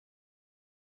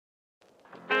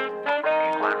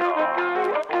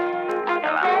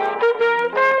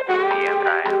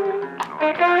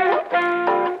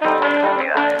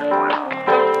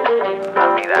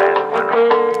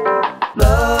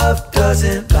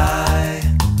doesn't lie.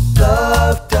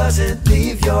 Love doesn't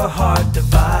leave your heart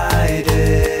divided.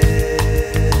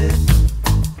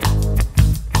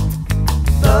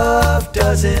 Love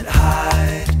doesn't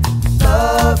hide.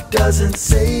 Love doesn't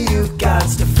say you've got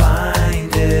to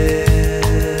find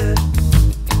it.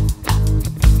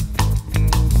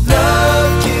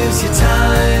 Love gives you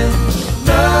time.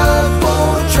 Love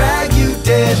won't drag you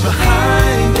dead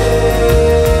behind it.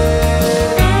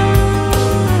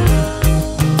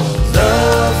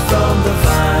 Love from the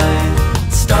vine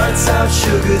starts out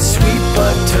sugar sweet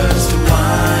but turns to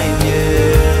wine, yeah.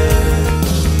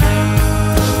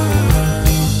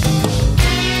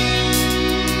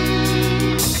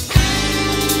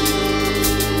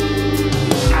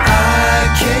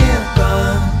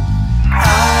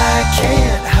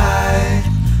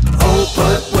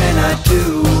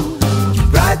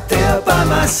 By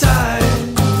my side,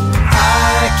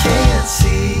 I can't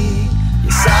see.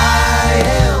 Yes, I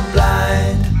am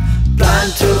blind,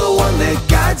 blind to the one that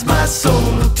guides my soul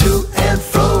to and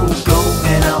fro. Go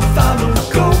and I'll follow,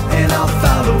 go and I'll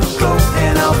follow, go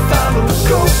and I'll follow,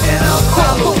 go and I'll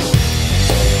follow.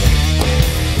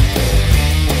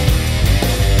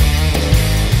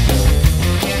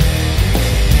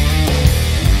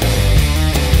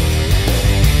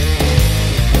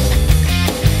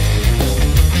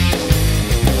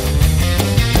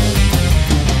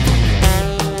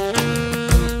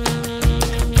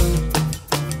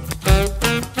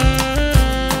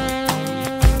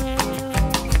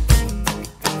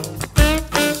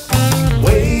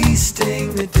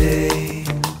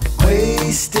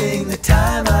 Wasting the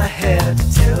time I had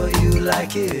to tell you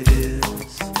like it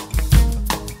is.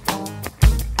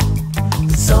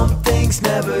 But some things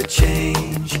never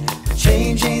change.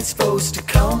 Change ain't supposed to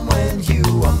come when you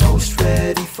are most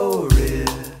ready for it.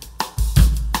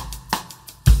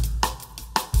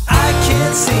 I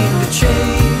can't seem to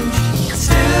change.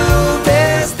 Still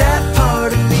there's that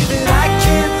part of me that I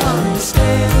can't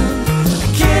understand. I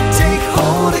can't take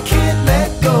hold, I can't let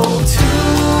go to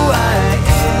who I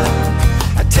am.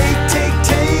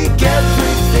 Take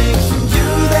everything from you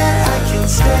that I can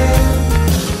stand.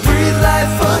 Breathe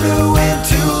life anew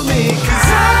into me, 'cause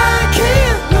I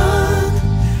can't run,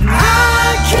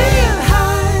 I can't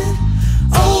hide.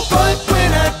 Oh, but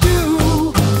when I do,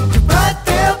 you're right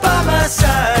there by my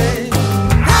side.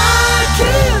 I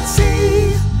can't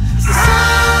see, 'cause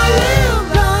I am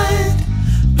blind,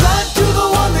 blind to the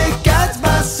one that guides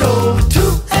my soul to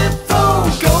and fro.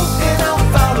 Go and I'll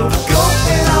follow, go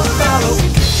and I'll follow.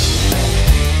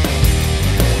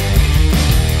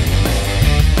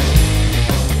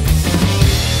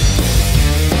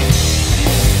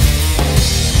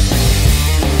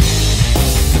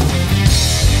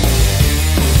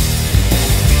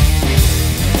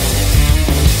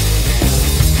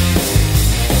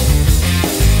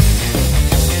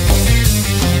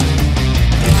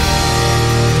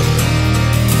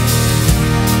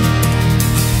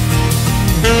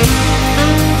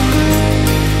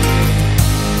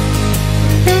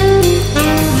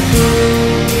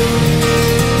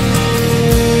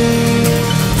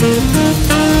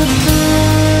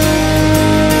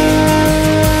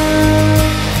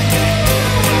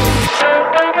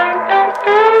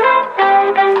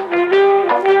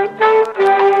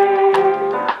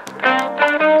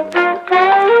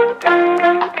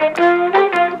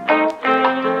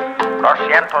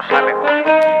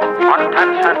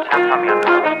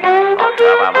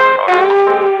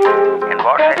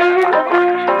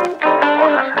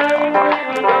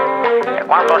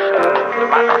 Cuántos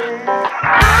humanos